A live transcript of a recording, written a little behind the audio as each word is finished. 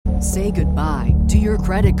Say goodbye to your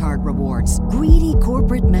credit card rewards. Greedy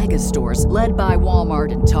corporate mega stores, led by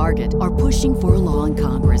Walmart and Target, are pushing for a law in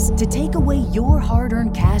Congress to take away your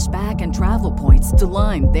hard-earned cash back and travel points to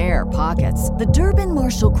line their pockets. The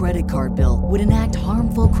Durbin-Marshall credit card bill would enact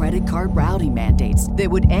harmful credit card routing mandates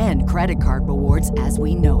that would end credit card rewards as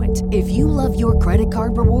we know it. If you love your credit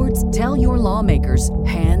card rewards, tell your lawmakers,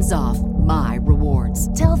 hands off my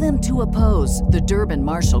rewards. Tell them to oppose the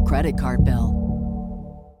Durbin-Marshall credit card bill.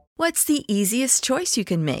 What's the easiest choice you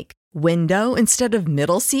can make? Window instead of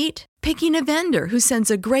middle seat? Picking a vendor who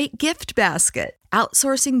sends a great gift basket?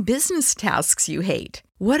 Outsourcing business tasks you hate?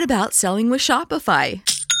 What about selling with Shopify?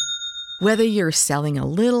 Whether you're selling a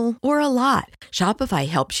little or a lot, Shopify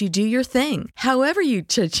helps you do your thing, however you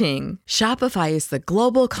cha-ching. Shopify is the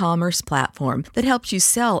global commerce platform that helps you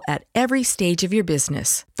sell at every stage of your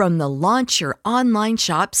business. From the launch your online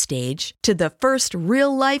shop stage to the first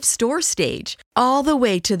real-life store stage, all the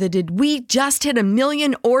way to the did we just hit 1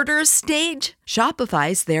 million orders stage.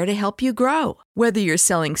 Shopify's there to help you grow. Whether you're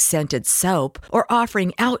selling scented soap or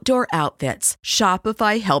offering outdoor outfits,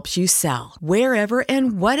 Shopify helps you sell. Wherever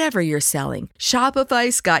and whatever you're selling,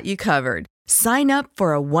 Shopify's got you covered. Sign up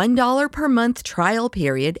for a $1 per month trial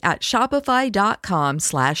period at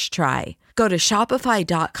shopify.com/try. Go to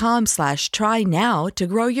shopify.com/try now to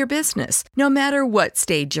grow your business, no matter what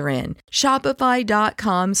stage you're in.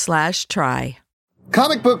 Shopify.com/try.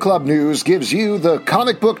 Comic Book Club News gives you the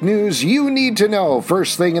comic book news you need to know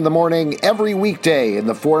first thing in the morning every weekday in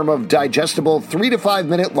the form of digestible 3 to 5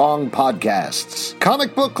 minute long podcasts.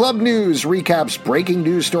 Comic Book Club News recaps breaking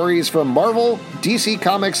news stories from Marvel, DC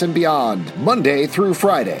Comics, and beyond, Monday through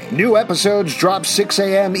Friday. New episodes drop 6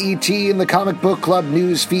 a.m. ET in the Comic Book Club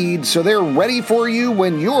News feed, so they're ready for you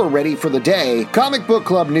when you're ready for the day. Comic Book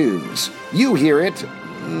Club News. You hear it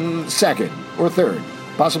second or third,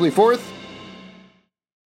 possibly fourth.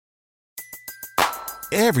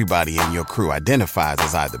 Everybody in your crew identifies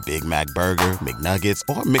as either Big Mac Burger, McNuggets,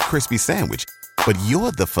 or McCrispy Sandwich. But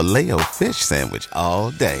you're the Filet-O-Fish Sandwich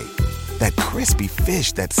all day. That crispy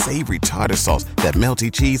fish, that savory tartar sauce, that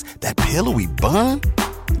melty cheese, that pillowy bun.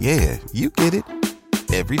 Yeah, you get it.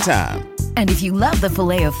 Every time. And if you love the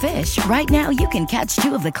Filet-O-Fish, right now you can catch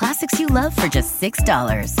 2 of the classics you love for just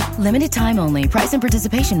 $6. Limited time only. Price and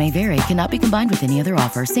participation may vary. Cannot be combined with any other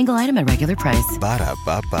offer. Single item at regular price.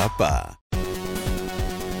 Ba-da-ba-ba-ba.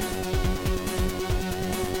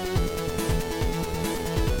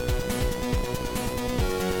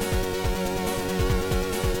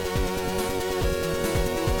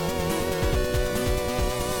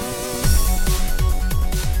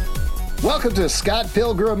 Welcome to Scott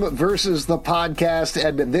Pilgrim versus the podcast,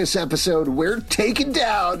 and in this episode, we're taking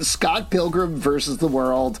down Scott Pilgrim versus the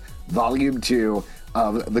World, Volume 2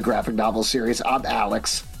 of the graphic novel series. I'm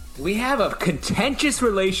Alex. We have a contentious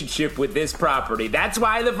relationship with this property. That's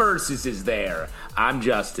why the Versus is there. I'm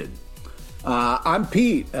Justin. I'm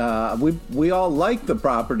Pete. We all like the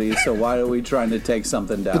property, so why are we trying to take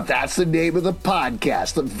something down? But that's the name of the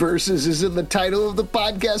podcast. The Versus is in the title of the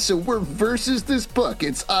podcast, so we're versus this book.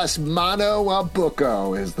 It's us mano a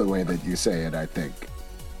bucco is the way that you say it, I think.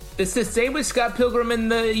 It's the same with Scott Pilgrim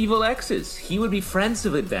and the Evil Exes. He would be friends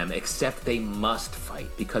with them, except they must fight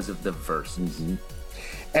because of the Versus. Mm-hmm.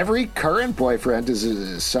 Every current boyfriend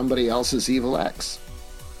is somebody else's evil ex.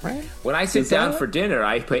 Right. When I sit down for dinner,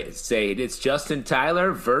 I say it's Justin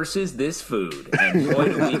Tyler versus this food. And boy,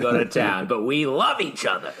 do we go to town. But we love each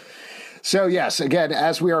other. So, yes, again,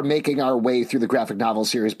 as we are making our way through the graphic novel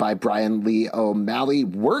series by Brian Lee O'Malley,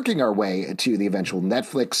 working our way to the eventual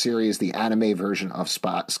Netflix series, the anime version of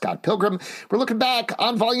Scott Pilgrim, we're looking back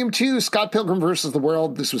on Volume 2, Scott Pilgrim versus the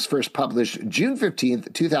World. This was first published June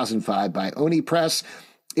 15th, 2005 by Oni Press.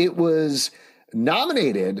 It was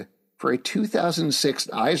nominated for a 2006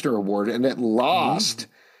 Eisner Award, and it lost.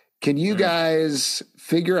 Can you guys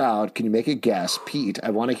figure out, can you make a guess? Pete, I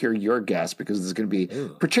want to hear your guess because this is going to be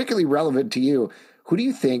particularly relevant to you. Who do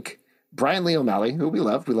you think, Brian Lee O'Malley, who we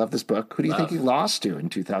love this book, who do you think he lost to in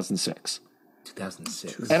 2006?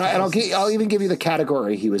 2006. And I'll even give you the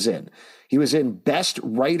category he was in. He was in Best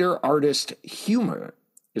Writer, Artist, Humor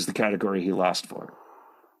is the category he lost for.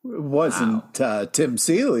 It wasn't Tim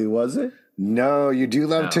Seeley, was it? No, you do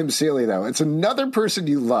love Tim Seeley, though. It's another person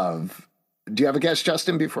you love. Do you have a guess,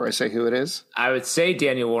 Justin, before I say who it is? I would say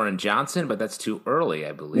Daniel Warren Johnson, but that's too early,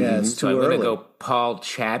 I believe. Yeah, it's too early. I'm going to go Paul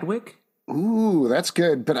Chadwick. Ooh, that's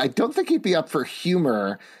good, but I don't think he'd be up for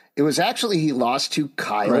humor. It was actually he lost to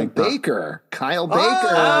Kyle Baker. Kyle Baker.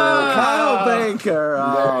 Kyle Baker.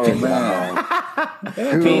 Oh, man.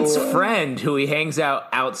 Pete's friend, who he hangs out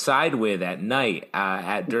outside with at night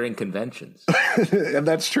during conventions. And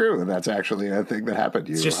that's true. That's actually a thing that happened.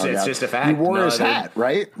 It's just a fact. You wore his hat,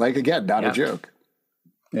 right? Like, again, not a joke.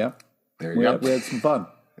 Yeah. There you go. We had some fun.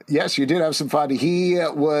 Yes, you did have some fun. He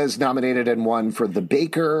was nominated and won for The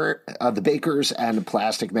Bakers and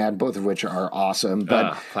Plastic Man, both of which are awesome.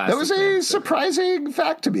 But that was a surprising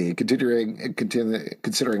fact to me,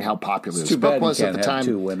 considering how popular this book was at the time.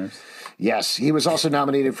 Two winners. Yes, he was also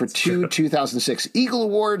nominated for two 2006 Eagle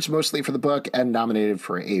Awards, mostly for the book, and nominated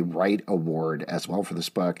for a Wright Award as well for this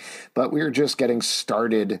book. But we're just getting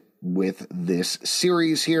started with this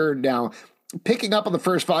series here. Now, picking up on the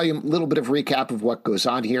first volume, a little bit of recap of what goes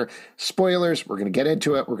on here. Spoilers, we're going to get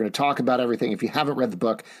into it. We're going to talk about everything. If you haven't read the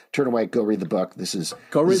book, turn away, go read the book.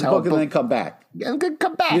 Go read the book and then come back. And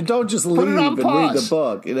come back. You don't just leave and read the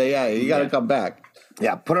book. Yeah, you got to come back.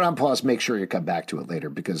 Yeah, put it on pause. Make sure you come back to it later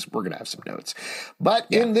because we're going to have some notes. But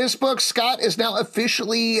in this book, Scott is now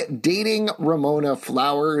officially dating Ramona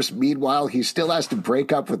Flowers. Meanwhile, he still has to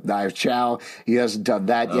break up with Knives Chow. He hasn't done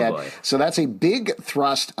that yet. Boy. So that's a big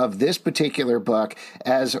thrust of this particular book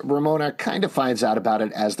as Ramona kind of finds out about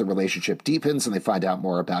it as the relationship deepens and they find out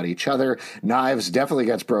more about each other. Knives definitely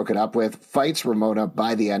gets broken up with, fights Ramona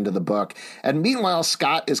by the end of the book. And meanwhile,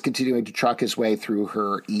 Scott is continuing to truck his way through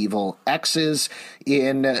her evil exes.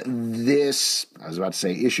 In this,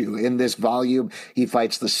 in this volume, he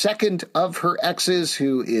fights the second of her exes,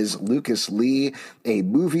 who is Lucas Lee, a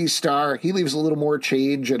movie star. He leaves a little more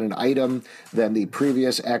change in an item than the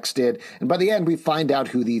previous ex did. And by the end, we find out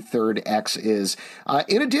who the third ex is.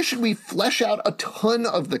 In addition, we flesh out a ton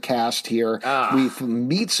of the cast here. We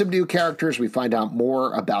meet some new characters. We find out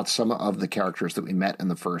more about some of the characters that we met in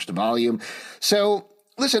the first volume. So,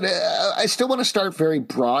 listen, I still want to start very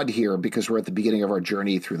broad here because we're at the beginning of our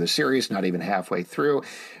journey through the series, not even halfway through.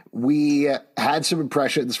 We had some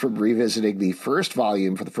impressions from revisiting the first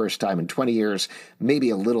volume for the first time in 20 years,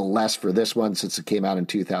 maybe a little less for this one since it came out in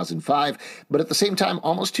 2005. But at the same time,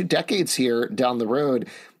 almost 2 decades here down the road.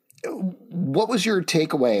 What was your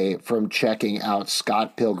takeaway from checking out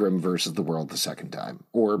Scott Pilgrim versus the World the second time?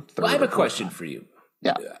 Or third? Well, I have a question for you.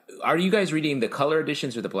 Yeah. Are you guys reading the color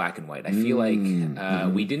editions or the black and white? I feel like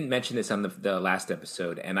we didn't mention this on the last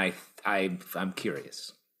episode, and I'm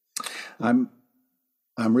curious. I'm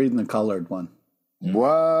reading the colored one.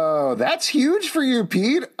 Whoa, that's huge for you,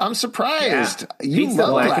 Pete. I'm surprised. Yeah. You Pete's love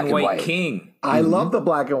the black and white king. I love the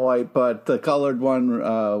black and white, but the colored one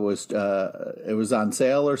was on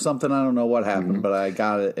sale or something. I don't know what happened, but I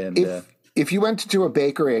got it. And if you went to a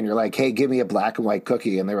bakery and you're like, hey, give me a black and white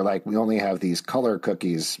cookie, and they were like, we only have these color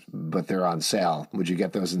cookies, but they're on sale, would you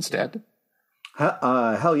get those instead?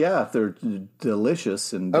 Hell yeah, if they're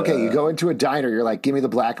delicious. And okay, you go into a diner, you're like, give me the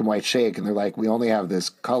black and white shake, and they're like, we only have this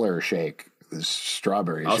color shake, this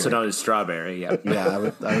strawberry also shake. known as strawberry, yeah. Yeah,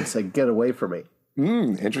 I would say get away from me.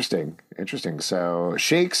 Interesting. So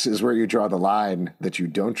shakes is where you draw the line that you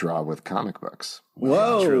don't draw with comic books.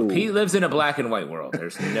 Whoa. True. Pete lives in a black and white world.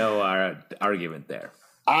 There's no argument there.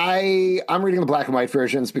 I'm reading the black and white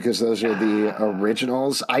versions because those are the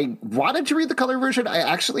originals. I wanted to read the color version. I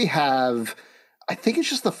actually have, I think it's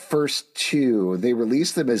just the first 2. They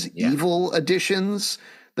released them as evil editions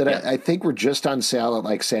that I think were just on sale at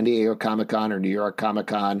like San Diego Comic-Con or New York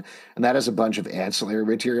Comic-Con, and that has a bunch of ancillary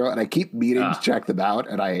material, and I keep meaning to check them out,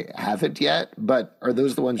 and I haven't yet, but are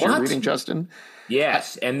those the ones you're reading, Justin?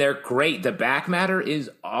 Yes, and they're great. The back matter is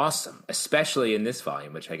awesome, especially in this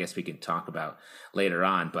volume, which I guess we can talk about later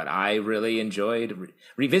on, but I really enjoyed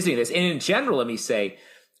revisiting this. And in general, let me say,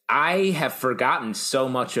 I have forgotten so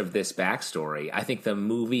much of this backstory. I think the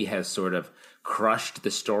movie has sort of crushed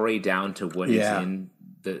the story down to what is in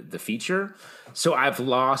the feature. So I've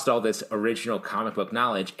lost all this original comic book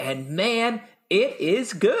knowledge, and man, it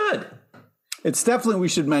is good. It's definitely, we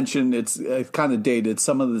should mention, it's kind of dated.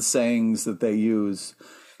 Some of the sayings that they use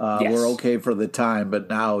were okay for the time, but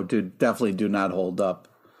now definitely do not hold up.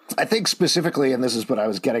 I think specifically, and this is what I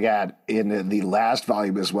was getting at in the last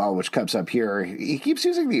volume as well, which comes up here, he keeps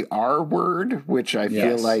using the R word, which I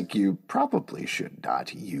feel like you probably should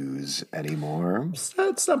not use anymore.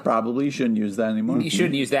 It's not probably. You shouldn't use that anymore. You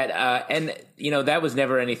shouldn't use that. And, that was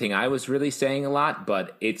never anything I was really saying a lot,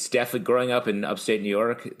 but it's definitely, growing up in upstate New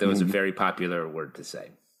York, that was a very popular word to say.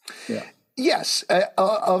 Yeah. Yes,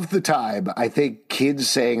 of the time, I think kids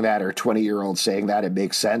saying that or 20-year-olds saying that, it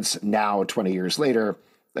makes sense. Now, 20 years later,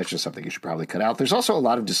 that's just something you should probably cut out. There's also a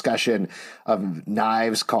lot of discussion of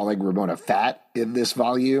Knives calling Ramona fat in this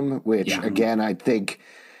volume, which, again, I think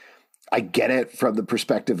I get it from the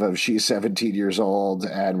perspective of she's 17 years old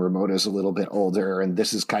and Ramona's a little bit older, and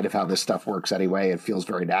this is kind of how this stuff works anyway. It feels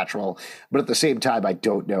very natural. But at the same time, I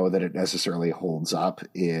don't know that it necessarily holds up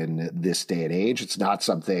in this day and age. It's not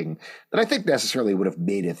something that I think necessarily would have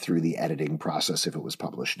made it through the editing process if it was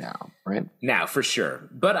published now, right? Now, for sure.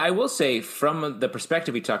 But I will say, from the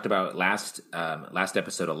perspective we talked about last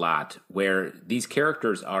episode a lot, where these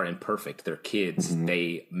characters are imperfect, they're kids,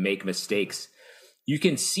 they make mistakes. You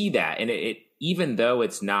can see that, and it even though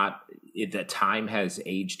it's not, the time has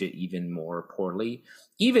aged it even more poorly.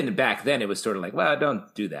 Even back then, it was sort of like, well,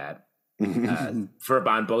 don't do that on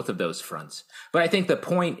both of those fronts. But I think the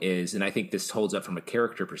point is, and I think this holds up from a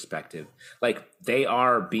character perspective, like they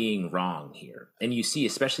are being wrong here, and you see,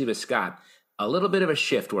 especially with Scott, a little bit of a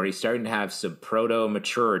shift where he's starting to have some proto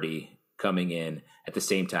maturity coming in at the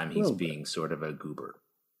same time he's being sort of a goober.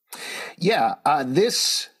 Yeah,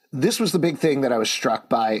 This was the big thing that I was struck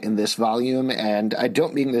by in this volume, and I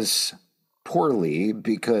don't mean this poorly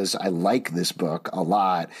because I like this book a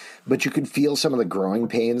lot, but you can feel some of the growing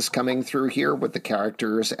pains coming through here with the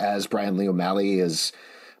characters as Brian Lee O'Malley is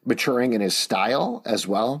maturing in his style as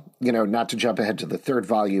well. You know, not to jump ahead to the third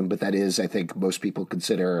volume, but that is, I think most people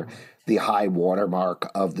consider the high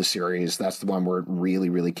watermark of the series. That's the one where it really,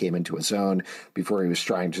 really came into its own before he was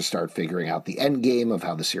trying to start figuring out the end game of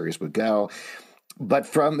how the series would go. But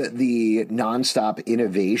from the nonstop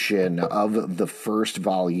innovation of the first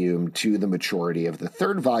volume to the maturity of the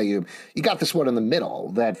third volume, you got this one in the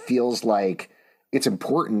middle that feels like it's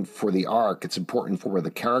important for the arc. It's important for where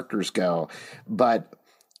the characters go. But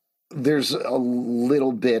there's a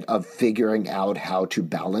little bit of figuring out how to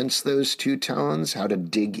balance those two tones, how to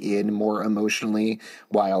dig in more emotionally,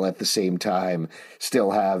 while at the same time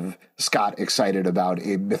still have Scott excited about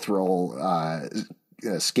a mithril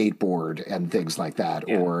skateboard and things like that,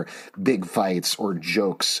 or big fights or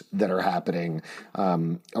jokes that are happening,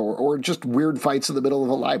 or just weird fights in the middle of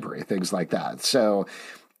a library, things like that. So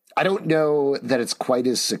I don't know that it's quite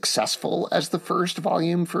as successful as the first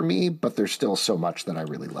volume for me, but there's still so much that I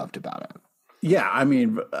really loved about it. Yeah, I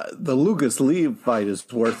mean, the Lucas Lee fight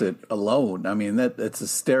is worth it alone. I mean, it's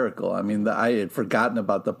hysterical. I mean, I had forgotten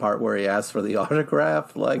about the part where he asked for the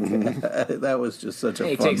autograph. Like, that was just such a fun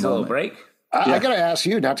moment. He takes a little break. I got to ask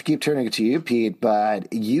you, not to keep turning it to you, Pete,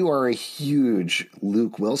 but you are a huge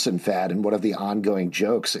Luke Wilson fan, and one of the ongoing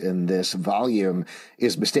jokes in this volume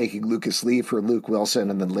is mistaking Lucas Lee for Luke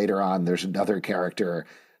Wilson, and then later on there's another character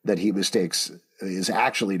that he mistakes is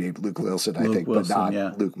actually named Luke Wilson, I think, Wilson, but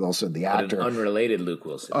not Luke Wilson, the actor. An unrelated Luke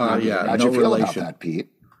Wilson. How'd you feel about that, Pete?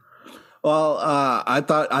 Well, I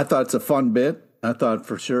thought it's a fun bit. I thought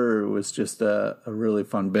for sure it was just a really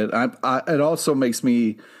fun bit. It also makes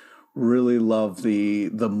me really love the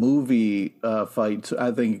movie fight.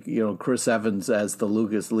 I think, Chris Evans as the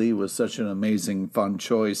Lucas Lee was such an amazing, fun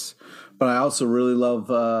choice. But I also really love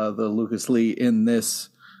the Lucas Lee in this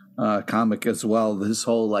comic as well. This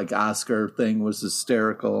whole like Oscar thing was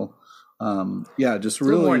hysterical. Just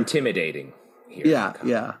really more intimidating here.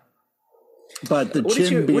 Yeah. But the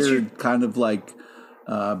beard kind of like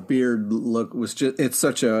beard look was just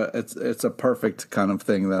it's a perfect kind of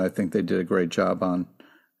thing that I think they did a great job on.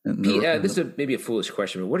 This is maybe a foolish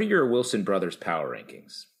question, but what are your Wilson brothers power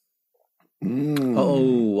rankings? Oh,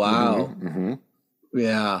 wow. Mm-hmm.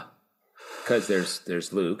 Yeah. Because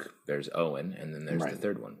there's Luke, there's Owen, and then there's the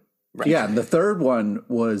third one. Right. Yeah, and the third one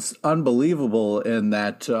was unbelievable in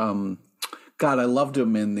that, God, I loved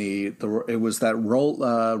him in it was that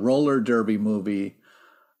roller derby movie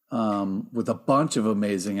with a bunch of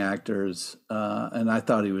amazing actors, and I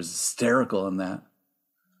thought he was hysterical in that.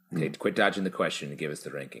 Okay, quit dodging the question and give us the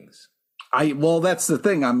rankings. Well, that's the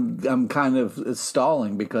thing. I'm kind of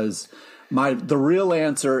stalling because the real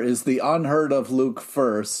answer is the unheard of Luke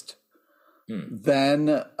first, then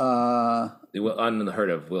the unheard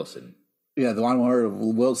of Wilson. Yeah, the unheard of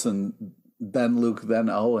Wilson, then Luke, then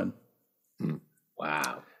Owen.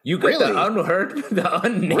 Wow. You got the unheard, the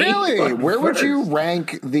unnamed. Really? Where would you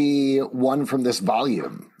rank the one from this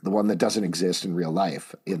volume, the one that doesn't exist in real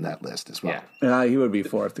life, in that list as well? Yeah, he would be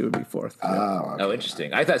fourth. He would be fourth. Oh,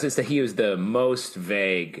 interesting. I thought since he was the most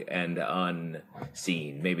vague and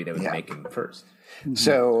unseen, maybe they would make him first.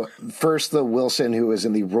 So first the Wilson who was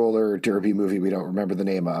in the roller derby movie we don't remember the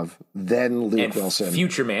name of, then Luke Wilson.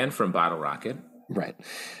 Future Man from Bottle Rocket. Right.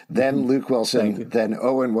 Then Luke Wilson, then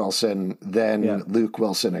Owen Wilson, then Luke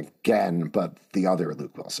Wilson again, but the other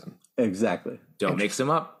Luke Wilson. Exactly. Don't mix them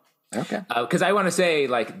up. Okay. Because I want to say,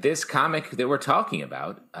 like, this comic that we're talking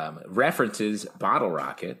about references Bottle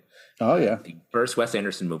Rocket. Oh, yeah. The first Wes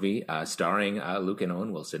Anderson movie starring Luke and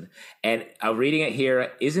Owen Wilson. And reading it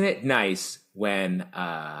here, isn't it nice when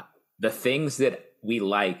the things that we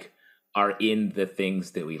like are in the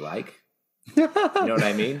things that we like. You know what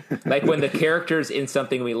I mean? Like when the characters in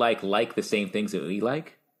something we like the same things that we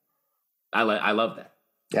like. I love that.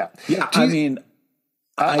 Yeah. Yeah.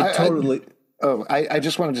 I totally. I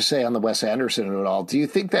just wanted to say on the Wes Anderson and all, do you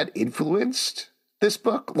think that influenced this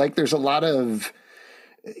book? Like there's a lot of,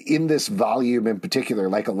 in this volume in particular,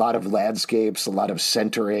 like a lot of landscapes, a lot of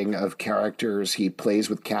centering of characters. He plays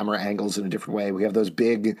with camera angles in a different way. We have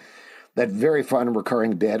that very fun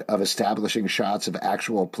recurring bit of establishing shots of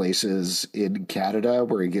actual places in Canada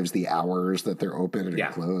where he gives the hours that they're open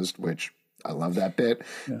and closed, which I love that bit.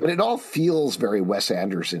 Yeah. But it all feels very Wes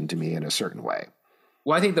Anderson to me in a certain way.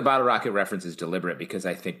 Well, I think the Bottle Rocket reference is deliberate because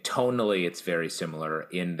I think tonally it's very similar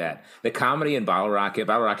in that the comedy in Bottle Rocket,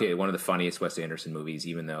 one of the funniest Wes Anderson movies,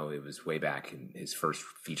 even though it was way back in his first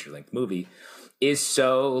feature-length movie, is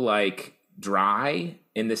so like dry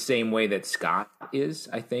in the same way that Scott is,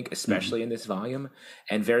 I think, especially in this volume,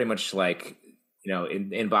 and very much like, you know,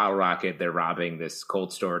 in Bottle Rocket, they're robbing this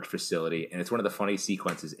cold storage facility, and it's one of the funny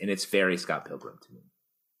sequences, and it's very Scott Pilgrim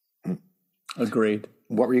to me. Agreed.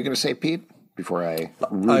 What were you going to say, Pete? Before I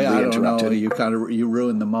rudely interrupted. You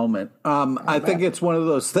ruined the moment. I think it's one of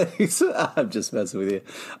those things. I'm just messing with you.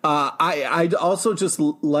 I also just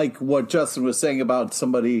like what Justin was saying about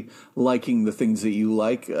somebody liking the things that you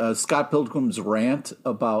like. Scott Pilgrim's rant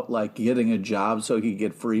about like getting a job so he could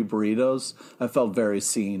get free burritos. I felt very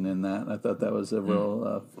seen in that. I thought that was a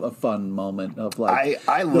real a fun moment of like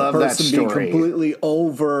I love that story. Being completely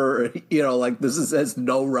over, you know, like this has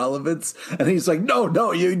no relevance, and he's like,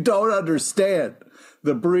 no, you don't understand.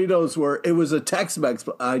 The burritos it was a Tex-Mex,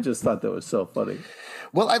 but I just thought that was so funny.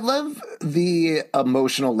 Well, I love the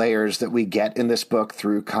emotional layers that we get in this book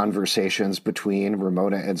through conversations between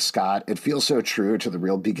Ramona and Scott. It feels so true to the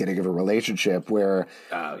real beginning of a relationship where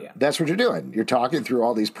that's what you're doing. You're talking through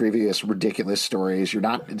all these previous ridiculous stories. You're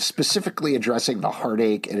not specifically addressing the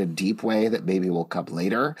heartache in a deep way that maybe will come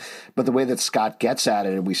later, but the way that Scott gets at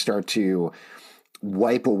it, and we start to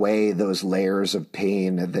wipe away those layers of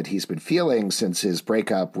pain that he's been feeling since his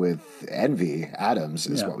breakup with Envy Adams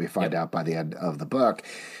is what we find out by the end of the book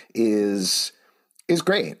is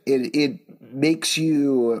great. It makes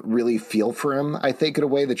you really feel for him, I think, in a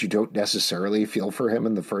way that you don't necessarily feel for him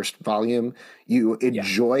in the first volume. You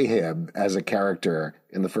enjoy him as a character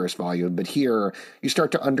in the first volume, but here you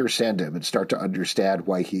start to understand him and start to understand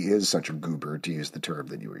why he is such a goober, to use the term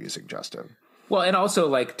that you were using, Justin. Well, and also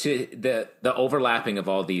like to the overlapping of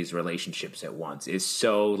all these relationships at once is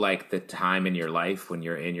so like the time in your life when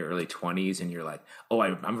you're in your early 20s and you're like, oh,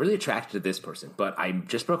 I'm really attracted to this person, but I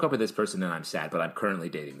just broke up with this person and I'm sad, but I'm currently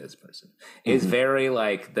dating this person. It's very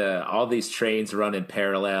like all these trains run in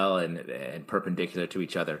parallel and perpendicular to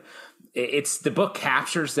each other. It's the book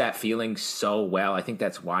captures that feeling so well. I think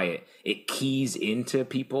that's why it keys into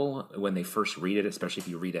people when they first read it, especially if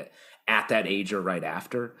you read it at that age or right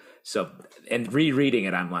after. So, and rereading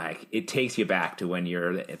it, I'm like, it takes you back to when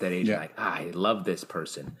you're at that age. You're like, I love this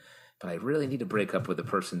person, but I really need to break up with the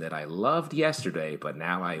person that I loved yesterday, but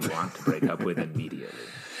now I want to break up with immediately.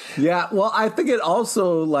 Yeah. Well, I think it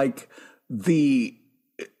also like the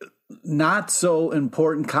not so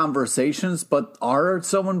important conversations, but are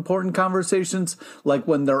so important conversations, like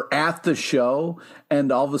when they're at the show and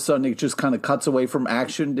all of a sudden it just kind of cuts away from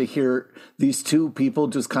action to hear these two people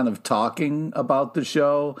just kind of talking about the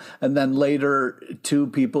show. And then later, two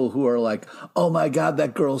people who are like, oh my God,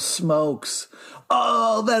 that girl smokes.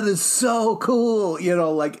 Oh, that is so cool. You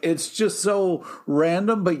know, like it's just so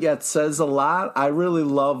random, but yet says a lot. I really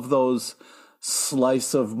love those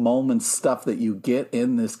slice of moments stuff that you get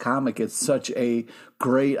in this comic. It's such a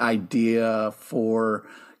great idea for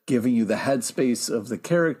giving you the headspace of the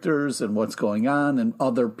characters and what's going on and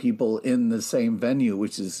other people in the same venue,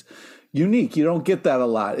 which is unique. You don't get that a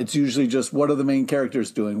lot. It's usually just, what are the main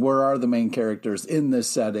characters doing? Where are the main characters in this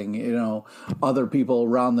setting? You know, other people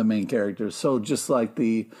around the main characters. So just like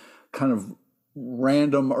the kind of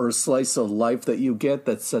random or slice of life that you get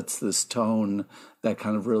that sets this tone that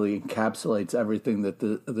kind of really encapsulates everything that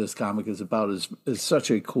this comic is about is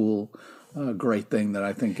such a cool, great thing that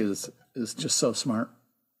I think is just so smart.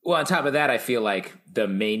 Well, on top of that, I feel like the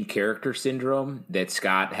main character syndrome that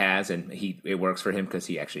Scott has, and it works for him because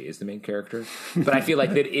he actually is the main character. But I feel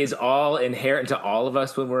like that is all inherent to all of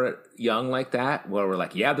us when we're young like that, where we're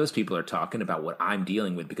like, yeah, those people are talking about what I'm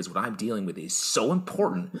dealing with because what I'm dealing with is so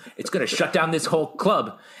important. It's going to shut down this whole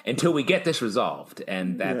club until we get this resolved.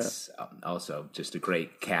 And that's also just a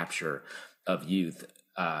great capture of youth.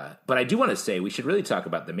 But I do want to say we should really talk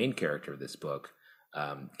about the main character of this book,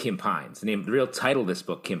 Kim Pines. The real title of this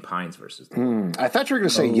book, Kim Pines versus the World. I thought you were going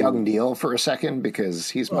to say Young Neil for a second because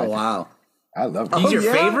he's my wow. I love He's your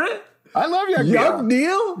favorite? I love Young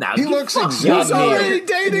Neil? Now, He looks He's exactly already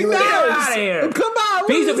dating Get out of Knives. here. Come on.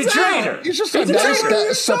 He's a what is that? betrayer. He's just a nice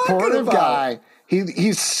guy, supportive guy.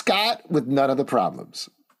 He's Scott with none of the problems.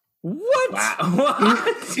 What? Wow.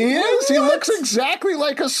 He is. He looks exactly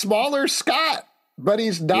like a smaller Scott, but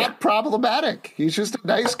he's not problematic. He's just a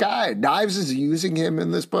nice guy. Knives is using him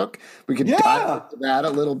in this book. We can dive into that a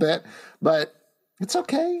little bit, but it's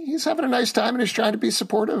okay. He's having a nice time and he's trying to be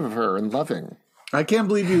supportive of her and loving. I can't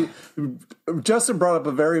believe you. Justin brought up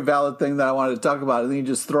a very valid thing that I wanted to talk about, and then you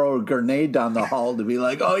just throw a grenade down the hall to be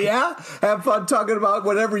like, "Oh yeah, have fun talking about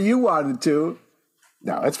whatever you wanted to."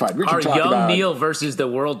 No, it's fine. We can Our talk Young about Neil versus the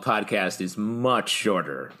World podcast is much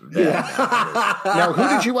shorter. Now,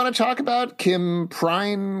 who did you want to talk about? Kim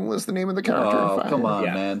Prine was the name of the character. Oh, come on,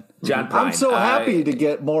 man. John Pine. I'm so happy to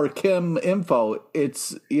get more Kim info.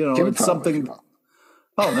 It's it's something.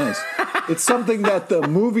 Oh, nice. It's something that the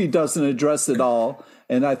movie doesn't address at all.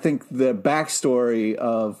 And I think the backstory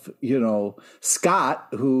of, Scott,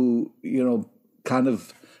 who, kind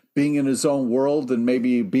of being in his own world and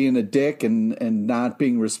maybe being a dick and not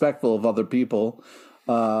being respectful of other people,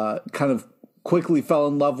 kind of quickly fell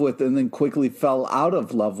in love with and then quickly fell out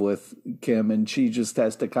of love with Kim. And she just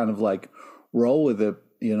has to kind of like roll with it,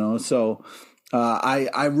 So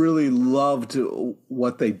I really loved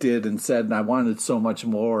what they did and said, and I wanted so much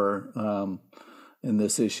more in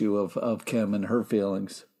this issue of Kim and her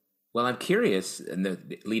feelings. Well, I'm curious,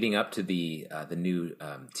 leading up to the new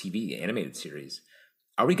TV animated series,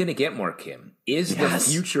 are we going to get more Kim? Is the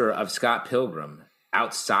future of Scott Pilgrim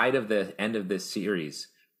outside of the end of this series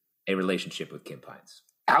a relationship with Kim Pines?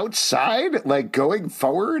 Outside, like going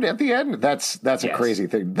forward at the end, that's a crazy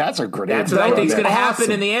thing. That's a grenade. That's what I think is going to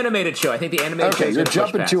happen in the animated show. I think the animated show. Okay, you're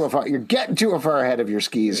jumping too far. You're getting too far ahead of your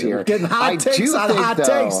skis here. We're getting hot takes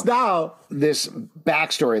now. This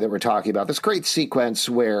backstory that we're talking about, this great sequence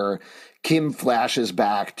where Kim flashes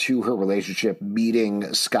back to her relationship,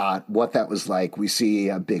 meeting Scott, what that was like. We see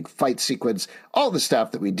a big fight sequence, all the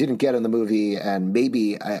stuff that we didn't get in the movie, and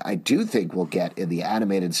maybe I do think we'll get in the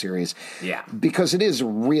animated series. Yeah. Because it is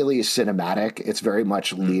really cinematic. It's very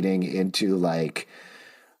much leading into like,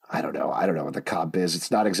 I don't know what the comp is.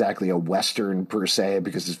 It's not exactly a Western per se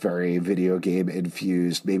because it's very video game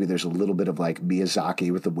infused. Maybe there's a little bit of like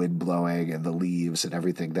Miyazaki with the wind blowing and the leaves and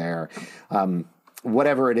everything there.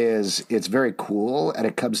 Whatever it is, it's very cool, and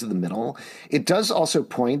it comes to the middle. It does also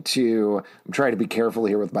point to, I'm trying to be careful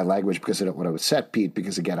here with my language because I don't want to upset Pete,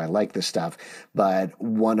 because, again, I like this stuff. But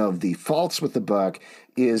one of the faults with the book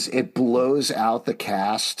is it blows out the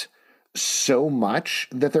cast so much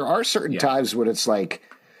that there are certain times when it's like,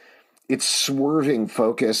 it's swerving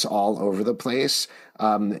focus all over the place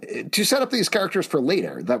to set up these characters for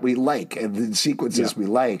later that we like and the sequences we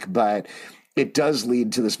like. But it does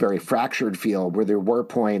lead to this very fractured feel where there were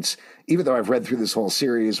points, even though I've read through this whole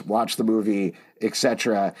series, watched the movie,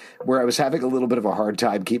 etc., where I was having a little bit of a hard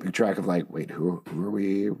time keeping track of like, wait, who are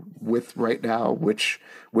we with right now? Which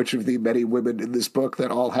of the many women in this book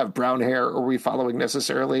that all have brown hair are we following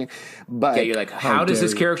necessarily? But you're like, how does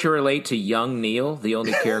this character relate to young Neil, the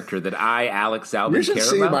only character that I, Alex Albin, you should care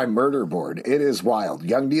see about? my murder board. It is wild.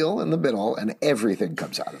 Young Neil in the middle, and everything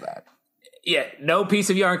comes out of that. Yeah, no piece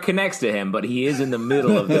of yarn connects to him, but he is in the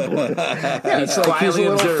middle of the board. It's like he's a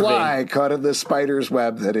little fly caught in the spider's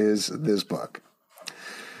web that is this book.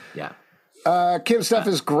 Yeah. Kim's stuff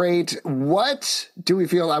is great. What do we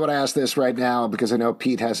feel? I want to ask this right now because I know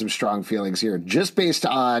Pete has some strong feelings here. Just based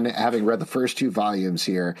on having read the first two volumes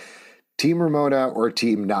here, Team Ramona or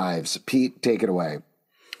Team Knives? Pete, take it away.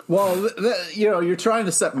 Well, you're trying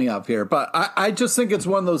to set me up here, but I just think it's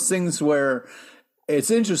one of those things where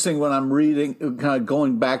it's interesting when I'm reading, kind of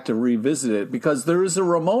going back to revisit it, because there is a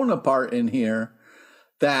Ramona part in here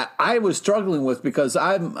that I was struggling with because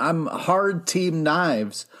I'm hard Team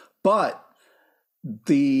Knives, but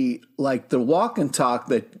the walk and talk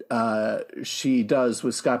that she does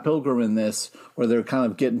with Scott Pilgrim in this, where they're kind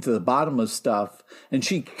of getting to the bottom of stuff, and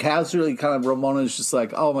she casually Ramona's just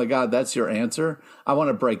like, oh my God, that's your answer? I want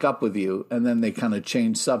to break up with you. And then they kind of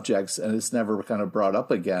change subjects and it's never kind of brought up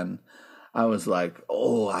again. I was like,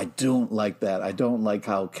 oh, I don't like that. I don't like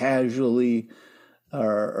how casually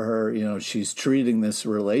she's treating this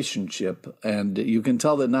relationship. And you can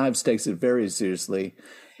tell that Knives takes it very seriously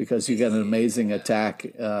because you get an amazing attack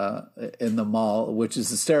in the mall, which is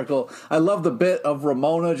hysterical. I love the bit of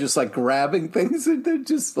Ramona just like grabbing things and then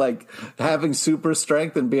just like having super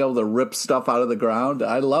strength and be able to rip stuff out of the ground.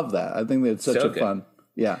 I love that. I think that's such a fun.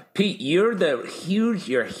 Yeah. Pete, you're a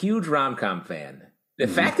huge rom-com fan. The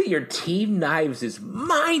fact that your team Knives is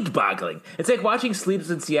mind-boggling. It's like watching Sleeps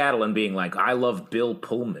in Seattle and being like, I love Bill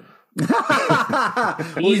Pullman. He's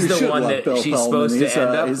the one that she's supposed to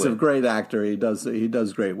end up with. He's a great actor. He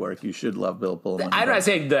does great work. You should love Bill Pullman. I'm not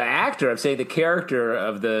saying the actor. I'm saying the character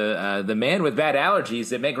of the man with bad allergies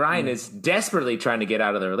that Meg Ryan is desperately trying to get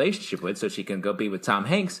out of the relationship with so she can go be with Tom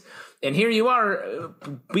Hanks. And here you are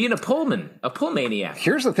being a Pullmaniac.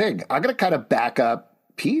 Here's the thing. I'm going to kind of back up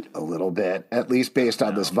Pete a little bit, at least based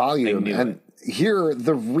on this volume. And here,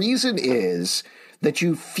 the reason is that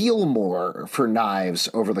you feel more for Knives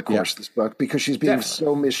over the course of this book because she's being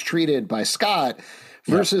so mistreated by Scott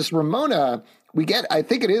versus Ramona. We get, I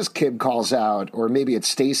think it is Kim calls out, or maybe it's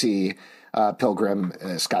Stacy Pilgrim,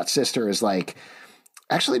 Scott's sister, is like,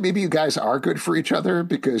 actually, maybe you guys are good for each other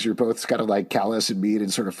because you're both kind of like callous and mean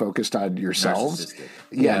and sort of focused on yourselves.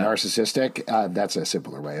 Narcissistic. That's a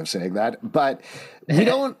simpler way of saying that. But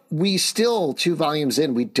we still, 2 volumes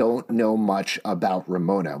in, we don't know much about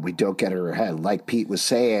Ramona. We don't get her head. Like Pete was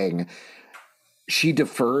saying, she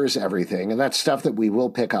defers everything. And that's stuff that we will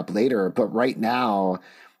pick up later. But right now,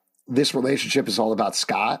 this relationship is all about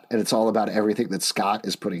Scott, and it's all about everything that Scott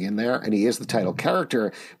is putting in there. And he is the title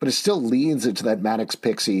character, but it still leans into that Mannix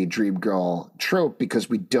Pixie Dream Girl trope because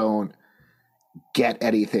we don't get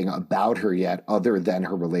anything about her yet other than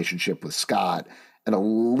her relationship with Scott and a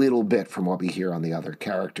little bit from what we hear on the other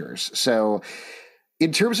characters. So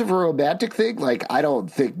in terms of a romantic thing, like, I don't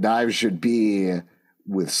think Knives should be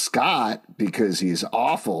with Scott because he's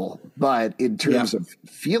awful, but in terms of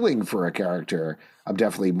feeling for a character, I'm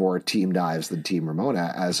definitely more Team Knives than Team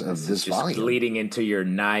Ramona as of this volume. Leading into your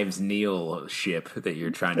Knives Neil ship that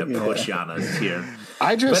you're trying to push on us here.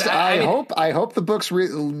 I hope the books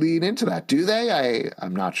lean into that. Do they?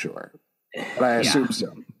 I'm not sure, but I assume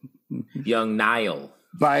so. Young Niall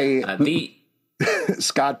by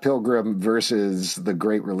Scott Pilgrim versus the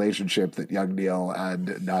great relationship that young Neil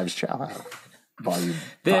and Knives Chow have. Volume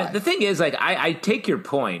 5. The thing is, like, I take your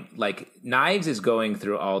point. Like, Knives is going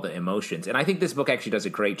through all the emotions, and I think this book actually does a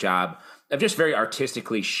great job of just very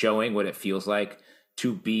artistically showing what it feels like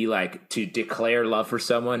to be like, to declare love for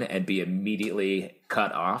someone and be immediately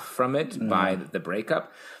cut off from it by the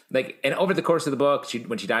breakup. Like, and over the course of the book,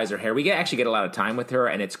 when she dyes her hair, we actually get a lot of time with her,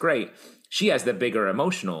 and it's great. She has the bigger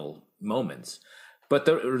emotional moments. But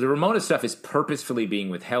the Ramona stuff is purposefully being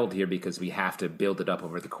withheld here because we have to build it up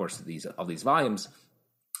over the course of these volumes.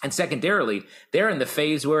 And secondarily, they're in the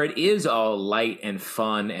phase where it is all light and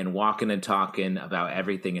fun and walking and talking about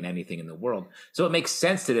everything and anything in the world. So it makes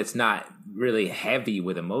sense that it's not really heavy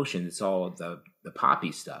with emotion. It's all the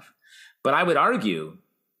poppy stuff. But I would argue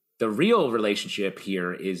the real relationship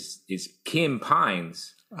here is Kim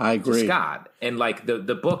Pines. I agree. Scott. And like the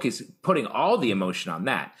book is putting all the emotion on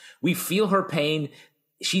that. We feel her pain.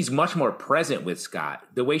 She's much more present with Scott.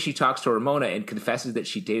 The way she talks to Ramona and confesses that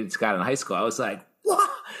she dated Scott in high school, I was like, what?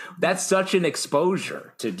 That's such an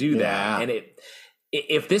exposure to do that. And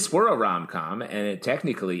if this were a rom-com, and it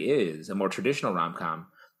technically is a more traditional rom-com,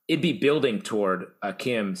 it'd be building toward a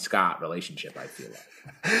Kim-Scott relationship, I feel like.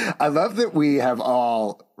 I love that we have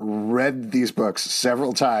all read these books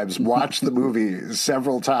several times, watched the movie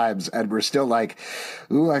several times, and we're still like,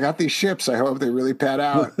 ooh, I got these ships. I hope they really pan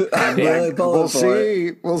out. We'll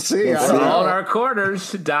see. We're all in our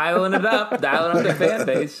corners, dialing it up the fan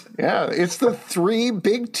base. Yeah, it's the 3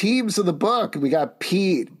 big teams of the book. We got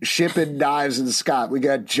Pete shipping Knives and Scott. We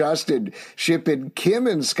got Justin shipping Kim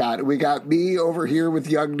and Scott. We got me over here with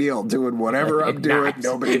young Neil doing whatever I'm doing.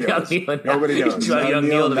 Nobody knows. Nobody knows. Young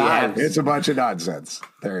Neil to be happy. It's a bunch of nonsense.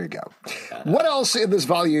 There you go. What else in this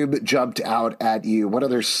volume jumped out at you? What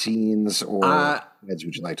other scenes or events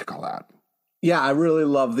would you like to call out? Yeah, I really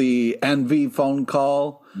love the Envy phone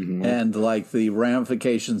call and like the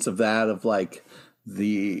ramifications of that, of like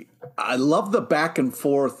I love the back and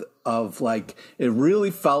forth of like, it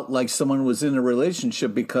really felt like someone was in a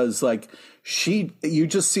relationship because like you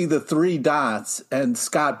just see the 3 dots and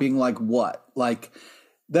Scott being like, what? Like,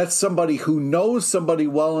 that's somebody who knows somebody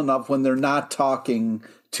well enough when they're not talking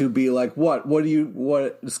to be like, what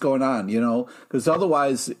is going on? You know, because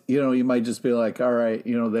otherwise, you know, you might just be like, all right,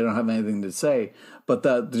 you know, they don't have anything to say. But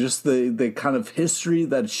the kind of history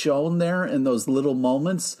that's shown there in those little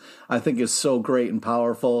moments, I think is so great and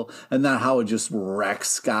powerful. And then how it just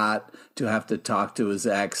wrecks Scott to have to talk to his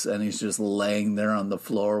ex, and he's just laying there on the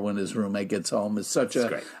floor when his roommate gets home is such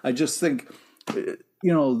great. I just think,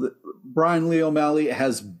 you know, Brian Lee O'Malley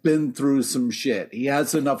has been through some shit. He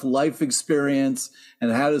has enough life experience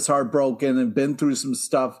and had his heart broken and been through some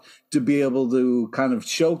stuff to be able to kind of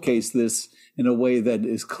showcase this in a way that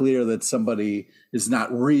is clear that somebody is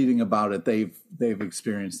not reading about it. They've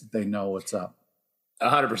experienced it. They know what's up.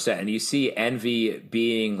 100%. And you see Envy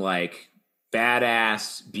being like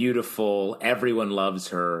badass, beautiful. Everyone loves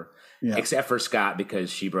her. Yeah. Except for Scott because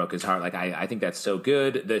she broke his heart. Like I think that's so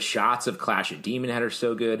good. The shots of Clash at Demon Head are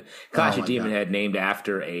so good. Clash at Demon Head named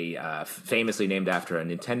after famously named after a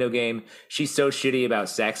Nintendo game. She's so shitty about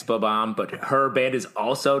Sex Bob-omb, but her band is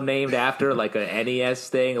also named after like a NES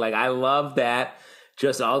thing. Like I love that.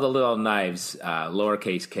 Just all the little knives,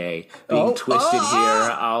 lowercase k, being twisted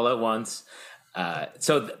here all at once.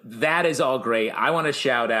 So that is all great. I want to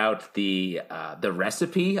shout out the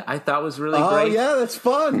recipe. I thought was really great. Oh yeah, that's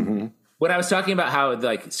fun. Mm-hmm. When I was talking about how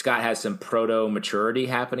like Scott has some proto maturity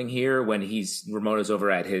happening here when Ramona's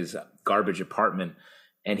over at his garbage apartment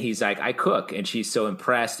and he's like, I cook, and she's so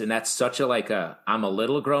impressed, and that's such a I'm a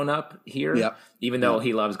little grown up here, even though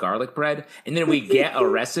he loves garlic bread. And then we get a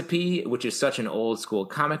recipe, which is such an old school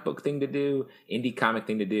comic book thing to do, indie comic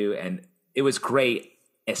thing to do, and it was great,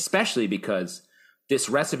 especially because this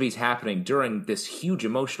recipe is happening during this huge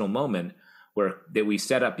emotional moment that we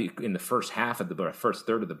set up in the first half of the first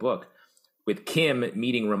third of the book. With Kim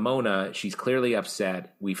meeting Ramona, she's clearly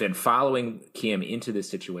upset. We've been following Kim into this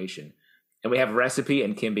situation. And we have a recipe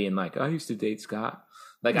and Kim being like, I used to date Scott.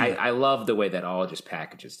 Like, I love the way that all just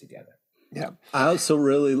packages together. Yeah. I also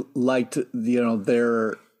really liked,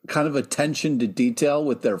 their kind of attention to detail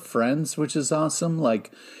with their friends, which is awesome.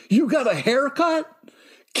 Like, you got a haircut?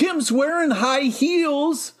 Kim's wearing high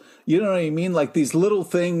heels. You know what I mean? Like these little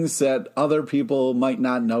things that other people might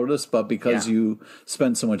not notice, but because you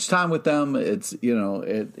spend so much time with them, it's,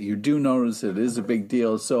 you do notice it is a big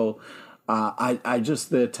deal. So I just,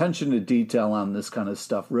 the attention to detail on this kind of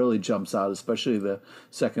stuff really jumps out, especially the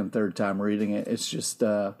second, third time reading it. It's just,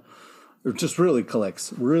 it just really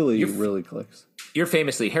clicks. Really clicks. You're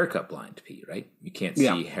famously haircut blind, Pete, right? You can't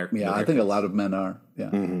see haircut. Yeah, I think a lot of men are.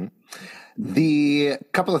 Yeah. Mm-hmm. The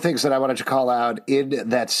couple of things that I wanted to call out in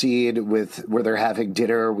that scene where they're having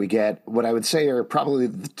dinner, we get what I would say are probably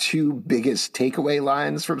the two biggest takeaway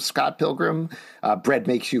lines from Scott Pilgrim. Bread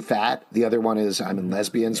makes you fat. The other one is I'm in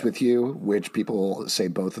lesbians with you, which people say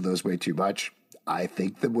both of those way too much. I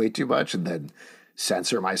think them way too much and then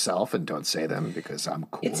censor myself and don't say them because I'm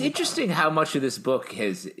cool. It's interesting how much of this book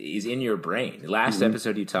is in your brain. Last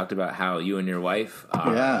episode, you talked about how you and your wife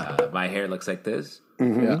are, my hair looks like this.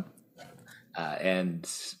 Mm-hmm. Yeah. And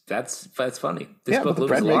that's funny. This book the lives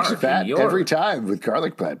bread makes you large fat every time with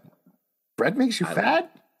garlic bread. Bread makes you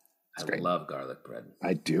fat? I love garlic bread.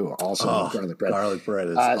 I do also love garlic bread. Garlic bread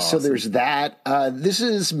is awesome. So there's that. This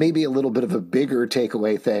is maybe a little bit of a bigger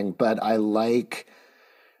takeaway thing, but I like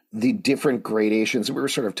the different gradations. We were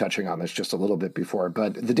sort of touching on this just a little bit before,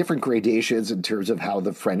 but the different gradations in terms of how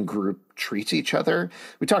the friend group treats each other.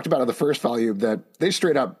 We talked about in the first volume that they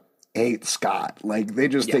straight up hate Scott. Like they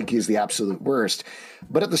just think he's the absolute worst.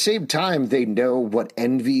 But at the same time, they know what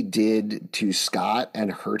Envy did to Scott and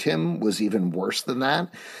hurt him was even worse than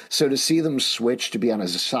that. So to see them switch to be on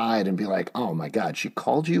his side and be like, oh my God, she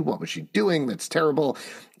called you. What was she doing? That's terrible.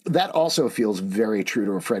 That also feels very true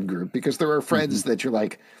to a friend group because there are friends that you're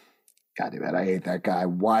like, God damn it, I hate that guy.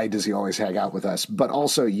 Why does he always hang out with us? But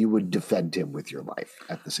also you would defend him with your life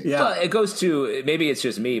at the same time. Well, it goes to, maybe it's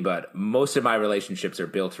just me, but most of my relationships are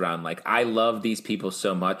built around like, I love these people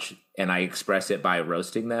so much and I express it by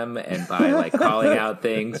roasting them and by like calling out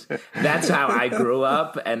things. That's how I grew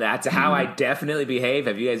up and that's how I definitely behave.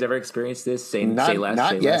 Have you guys ever experienced this? Say less.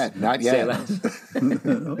 Not yet.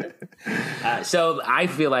 So I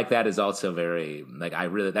feel like that is also very, like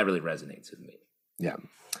that really resonates with me. Yeah.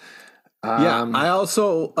 I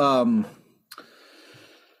also,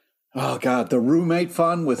 the roommate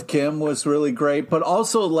fun with Kim was really great, but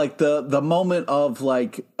also like the moment of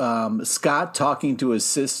like Scott talking to his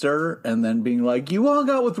sister and then being like, "You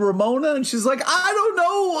hung out with Ramona," and she's like, "I don't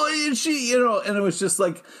know," and she, and it was just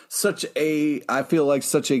like I feel like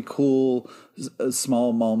such a cool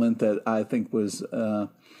small moment that I think was.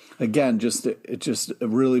 Again, it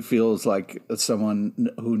really feels like someone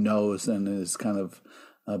who knows and is kind of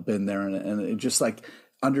been there and it just like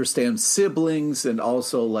understands siblings and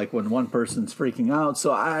also like when one person's freaking out.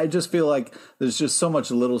 So I just feel like there's just so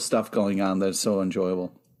much little stuff going on that's so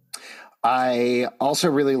enjoyable. I also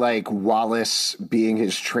really like Wallace being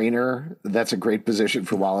his trainer. That's a great position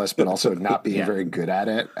for Wallace, but also not being very good at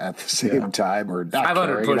it at the same time or not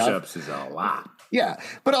 500 push-ups is a lot. Yeah,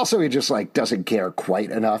 but also he just like doesn't care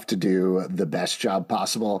quite enough to do the best job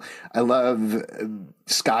possible. I love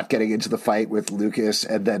Scott getting into the fight with Lucas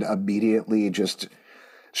and then immediately just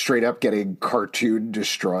straight up getting cartoon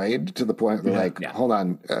destroyed to the point where like, hold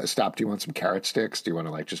on, stop. Do you want some carrot sticks? Do you want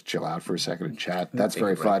to like just chill out for a second and chat? That's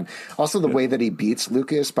very fun. Also, the way that he beats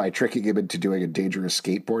Lucas by tricking him into doing a dangerous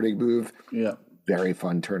skateboarding move. Yeah. very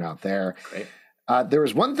fun turnout there. Great. There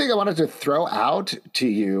was one thing I wanted to throw out to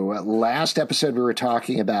you. Last episode, we were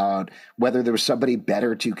talking about whether there was somebody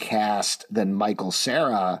better to cast than Michael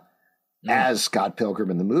Cera as Scott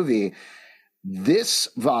Pilgrim in the movie. This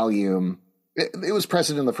volume, it was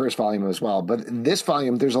present in the first volume as well, but in this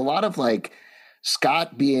volume, there's a lot of like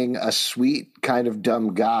Scott being a sweet kind of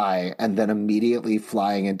dumb guy and then immediately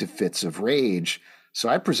flying into fits of rage. So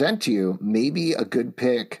I present to you, maybe a good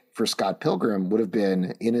pick for Scott Pilgrim would have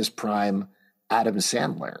been in his prime Adam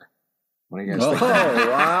Sandler. What do you guys think? Oh,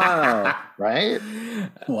 wow. Right?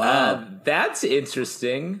 Wow. That's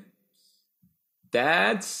interesting.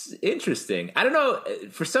 That's interesting. I don't know.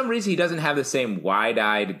 For some reason, he doesn't have the same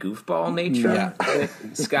wide-eyed goofball nature that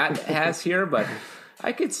Scott has here, but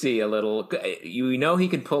I could see a little. You know, he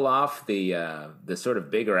can pull off the sort of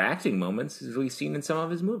bigger acting moments as we've seen in some of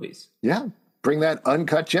his movies. Yeah. Bring that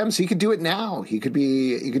uncut gems. He could do it now. He could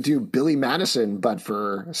do Billy Madison, but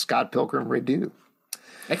for Scott Pilgrim redo.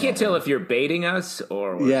 I can't tell if you're baiting us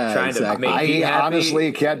or trying to make me happy. I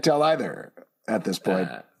honestly can't tell either at this point.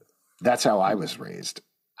 That's how I was raised.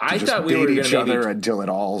 I thought we were going to each other until it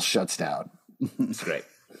all shuts down. That's great.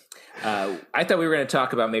 I thought we were going to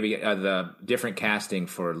talk about maybe the different casting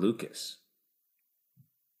for Lucas.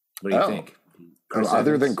 What do you think?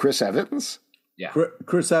 Other than Chris Evans? Yeah.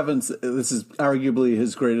 Chris Evans, this is arguably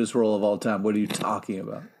his greatest role of all time. What are you talking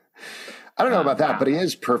about? I don't know about that, but he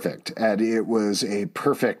is perfect. And it was a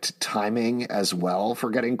perfect timing as well for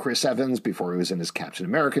getting Chris Evans before he was in his Captain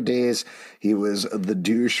America days. He was the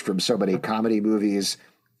douche from so many comedy movies.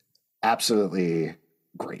 Absolutely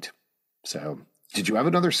great. So did you have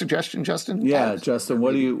another suggestion, Justin? Yeah, Justin,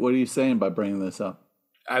 what are you saying by bringing this up?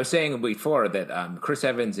 I was saying before that Chris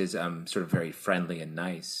Evans is sort of very friendly and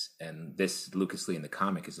nice, and this Lucas Lee in the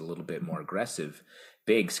comic is a little bit more aggressive,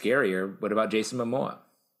 big, scarier. What about Jason Momoa?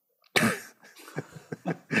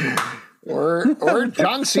 or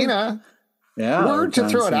John Cena. Yeah. Or to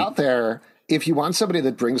throw it out there, if you want somebody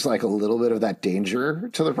that brings like a little bit of that danger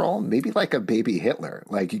to the role, maybe like a baby Hitler.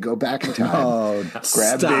 Like you go back in time,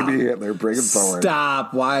 grab baby Hitler, bring him forward.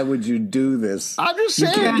 Stop. Why would you do this? I'm just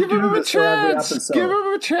saying, give him a chance. Give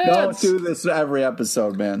him a chance. Don't do this every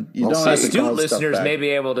episode, man. You don't have to astute listeners may be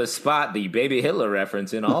able to spot the baby Hitler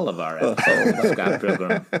reference in all of our episodes of Scott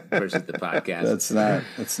Pilgrim versus the podcast.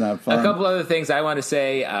 That's not fun. A couple other things I want to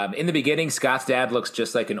say. In the beginning, Scott's dad looks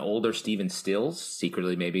just like an older Stephen Stills.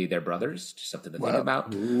 Secretly, maybe they're brothers. Just something to think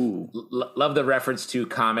about. Love the reference to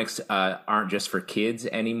comics aren't just for kids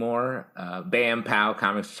anymore. Bam Pow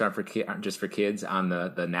comics aren't just for kids on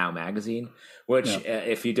the Now magazine, which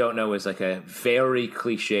if you don't know is like a very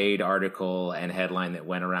cliched article and headline that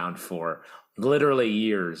went around for literally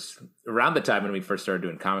years, around the time when we first started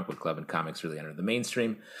doing Comic Book Club and comics really entered the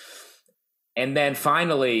mainstream. And then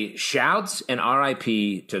finally, shouts and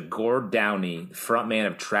RIP to Gord Downey, frontman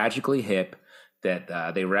of Tragically Hip,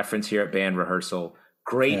 that they reference here at band rehearsal.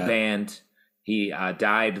 Great band. He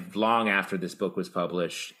died long after this book was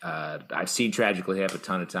published. I've seen Tragically Hip a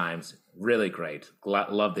ton of times. Really great.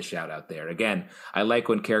 Love the shout out there. Again, I like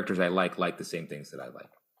when characters I like the same things that I like.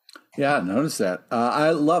 Yeah, I noticed that. I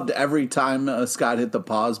loved every time Scott hit the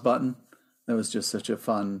pause button. That was just such a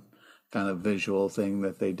fun kind of visual thing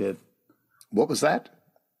that they did. What was that?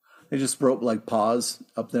 They just wrote like pause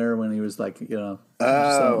up there when he was like, Oh,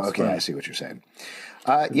 okay. Fun. I see what you're saying.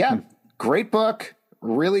 Great book.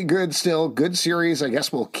 Really good still. Good series. I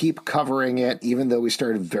guess we'll keep covering it, even though we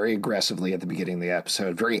started very aggressively at the beginning of the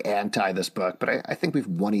episode. Very anti this book, but I think we've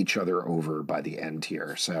won each other over by the end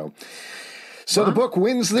here. So the book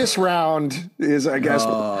wins this round is, I guess.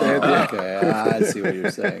 Okay. I see what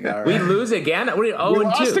you're saying. All right. We lose again? We're 0-2. We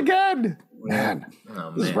lost again. Man,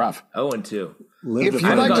 this is rough. 0-2.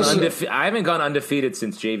 I haven't gone undefeated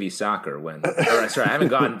since JV soccer. I haven't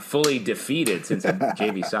gone fully defeated since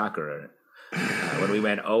JV soccer when we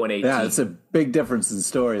went 0-18. Yeah, it's a big difference in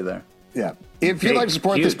story there. Yeah. If you'd like to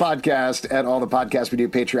support this podcast and all the podcasts we do,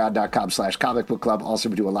 patreon.com/Comic Book Club. Also,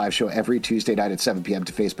 we do a live show every Tuesday night at 7 p.m.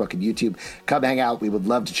 to Facebook and YouTube. Come hang out. We would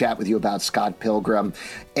love to chat with you about Scott Pilgrim.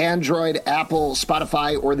 Android, Apple,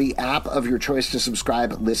 Spotify, or the app of your choice to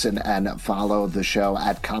subscribe, listen, and follow the show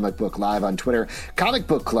at Comic Book Live on Twitter, Comic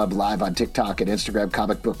Book Club Live on TikTok and Instagram,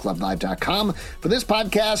 comicbookclublive.com for this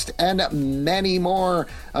podcast and many more.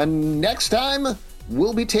 Next time,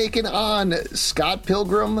 we'll be taking on Scott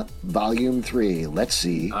Pilgrim Volume 3. Let's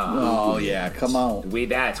see. Come on.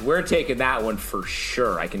 We're taking that one for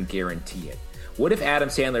sure. I can guarantee it. What if Adam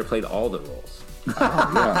Sandler played all the roles?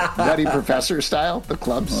 Nutty Professor style? The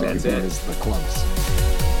clubs. That's it. The clubs.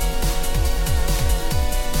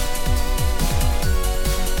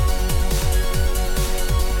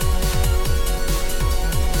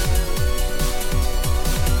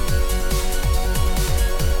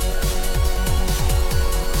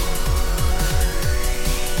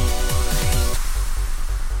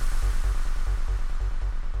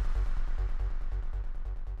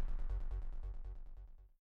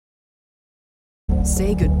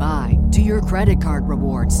 say goodbye to your credit card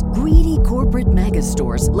rewards. Greedy corporate mega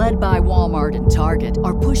stores, led by Walmart and Target,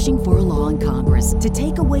 are pushing for a law in Congress to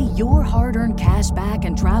take away your hard-earned cash back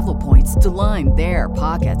and travel points to line their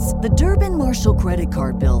pockets. The Durbin-Marshall credit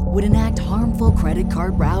card bill would enact harmful credit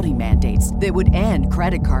card routing mandates that would end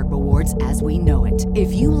credit card rewards as we know it.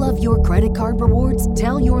 If you love your credit card rewards,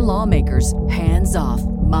 tell your lawmakers, hands off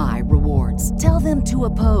my rewards. Tell them to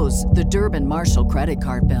oppose the Durbin-Marshall credit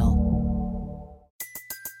card bill.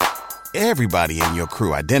 Everybody in your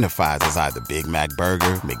crew identifies as either Big Mac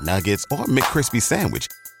Burger, McNuggets, or McCrispy Sandwich.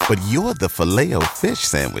 But you're the Filet-O-Fish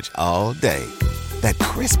Sandwich all day. That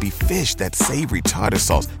crispy fish, that savory tartar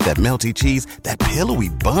sauce, that melty cheese, that pillowy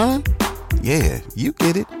bun. Yeah, you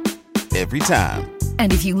get it. Every time.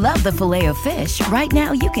 And if you love the Filet-O-Fish, right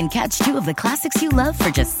now you can catch two of the classics you love for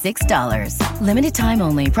just $6. Limited time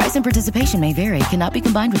only. Price and participation may vary. Cannot be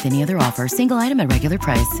combined with any other offer. Single item at regular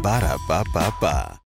price. Ba-da-ba-ba-ba.